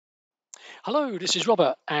Hello, this is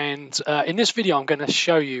Robert, and in this video, I'm going to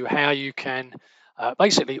show you how you can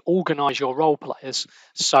basically organize your role players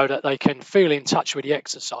so that they can feel in touch with the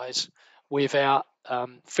exercise without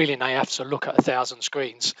feeling they have to look at 1,000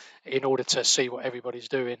 screens in order to see what everybody's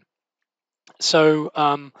doing. So,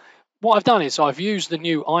 what I've done is I've used the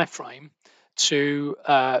new iframe to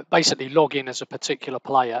basically log in as a particular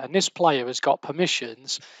player, and this player has got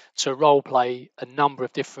permissions to role play a number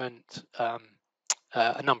of different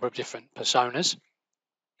personas,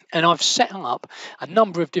 and I've set up a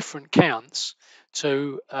number of different counts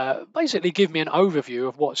to basically give me an overview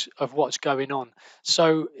of what's going on.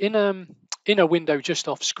 So in a window just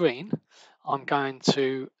off screen, I'm going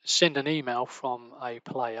to send an email from a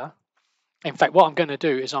player. In fact, what I'm going to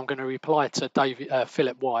do is I'm going to reply to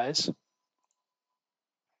Philip Wires.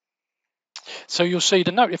 So you'll see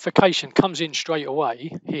the notification comes in straight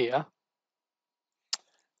away here,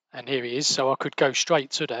 and here he is. So I could go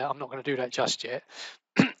straight to that. I'm not going to do that just yet.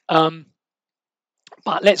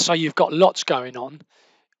 But let's say you've got lots going on,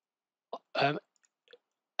 um,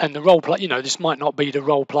 and the role play, this might not be the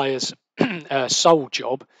role player's sole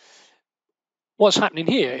job. What's happening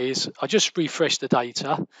here is I just refreshed the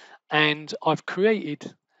data, and I've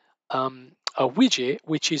created a widget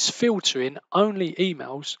which is filtering only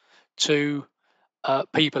emails to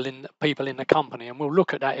people in the company, and we'll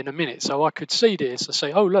look at that in a minute. So I could see this. I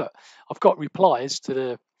say, oh look, I've got replies to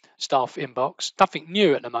the staff inbox. Nothing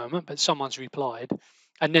new at the moment, but someone's replied,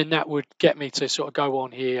 and then that would get me to sort of go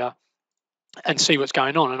on here and see what's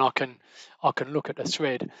going on, and I can look at the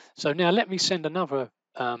thread. So now let me send another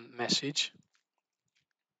message.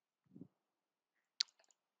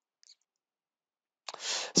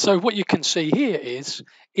 So what you can see here is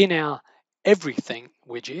in our everything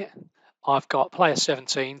widget, I've got player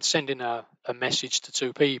 17 sending a message to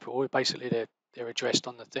two people. Basically, they're addressed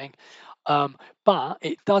on the thing, but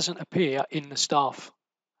it doesn't appear in the staff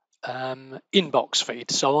inbox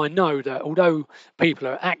feed. So I know that although people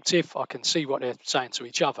are active, I can see what they're saying to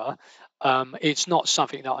each other. It's not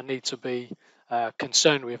something that I need to be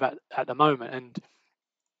concerned with at the moment.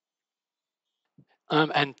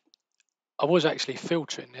 And I was actually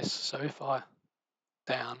filtering this. So if I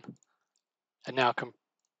down, and now I can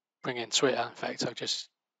bring in Twitter. In fact, I'll just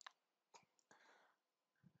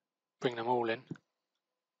bring them all in.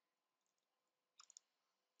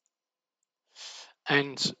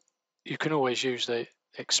 And you can always use the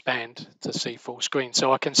expand to see full screen.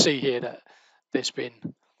 So I can see here that there's been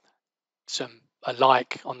a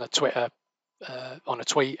like on the Twitter on a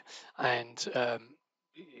tweet, and a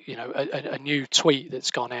new tweet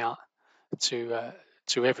that's gone out to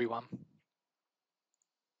everyone.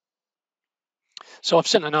 So I've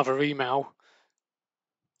sent another email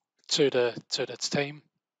to the team.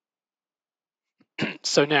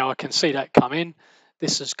 So now I can see that come in.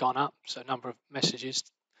 This has gone up, so number of messages.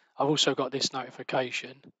 I've also got this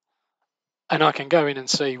notification, and I can go in and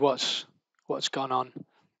see what's gone on.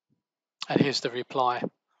 And here's the reply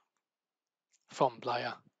from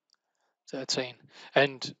player 13.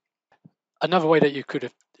 And another way that you could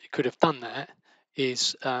have done that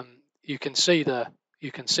is you can see the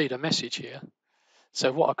message here. So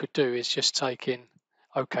what I could do is just take in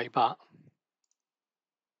OK, but,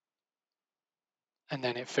 and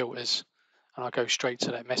then it filters, and I go straight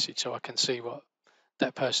to that message so I can see what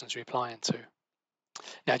that person's replying to.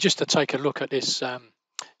 Now, just to take a look at this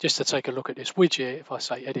widget, if I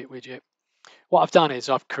say edit widget, what I've done is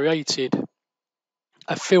I've created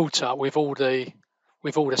a filter with all the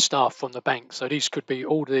staff from the bank. So these could be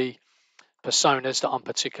all the personas that I'm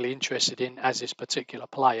particularly interested in as this particular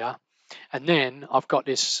player. And then I've got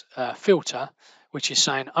this filter which is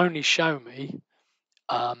saying only show me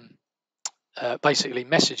basically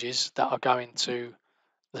messages that are going to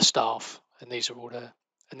the staff, and these are all the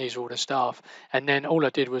staff. And then all I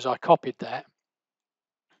did was I copied that.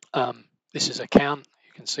 This is account.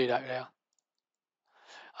 You can see that there.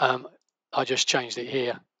 I just changed it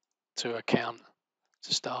here to account,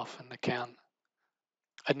 to staff and account.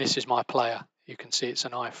 And this is my player. You can see it's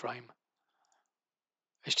an iframe.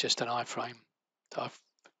 It's just an iframe that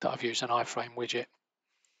I've used an iframe widget.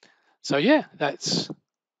 So yeah, that's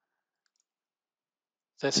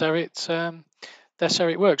how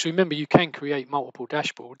it works. Remember, you can create multiple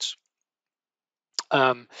dashboards.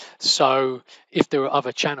 So if there are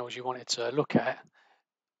other channels you wanted to look at,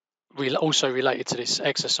 also related to this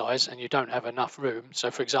exercise, and you don't have enough room.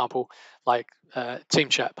 So for example, like Team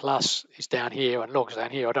Chat Plus is down here and Logs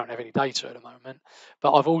down here. I don't have any data at the moment,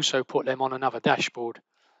 but I've also put them on another dashboard.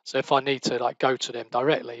 So if I need to like go to them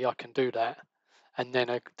directly, I can do that, and then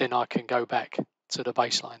I can go back to the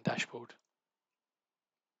baseline dashboard.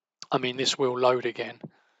 I mean, this will load again.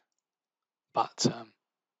 but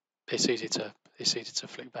it's easy to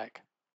flick back.